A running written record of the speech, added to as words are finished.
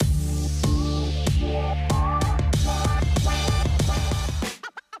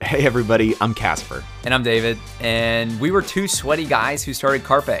Hey everybody, I'm Casper. And I'm David, and we were two sweaty guys who started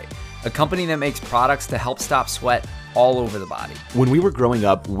Carpe, a company that makes products to help stop sweat all over the body. When we were growing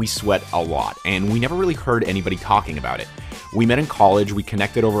up, we sweat a lot, and we never really heard anybody talking about it. We met in college, we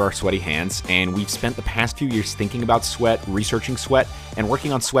connected over our sweaty hands, and we've spent the past few years thinking about sweat, researching sweat, and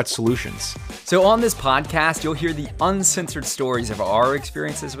working on sweat solutions. So on this podcast, you'll hear the uncensored stories of our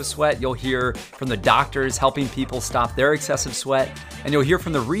experiences with sweat. You'll hear from the doctors helping people stop their excessive sweat, and you'll hear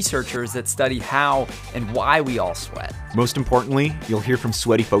from the researchers that study how and why we all sweat. Most importantly, you'll hear from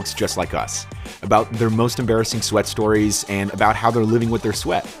sweaty folks just like us about their most embarrassing sweat stories and about how they're living with their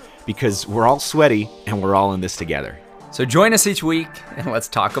sweat, because we're all sweaty and we're all in this together. So join us each week and let's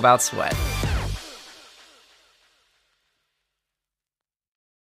talk about sweat.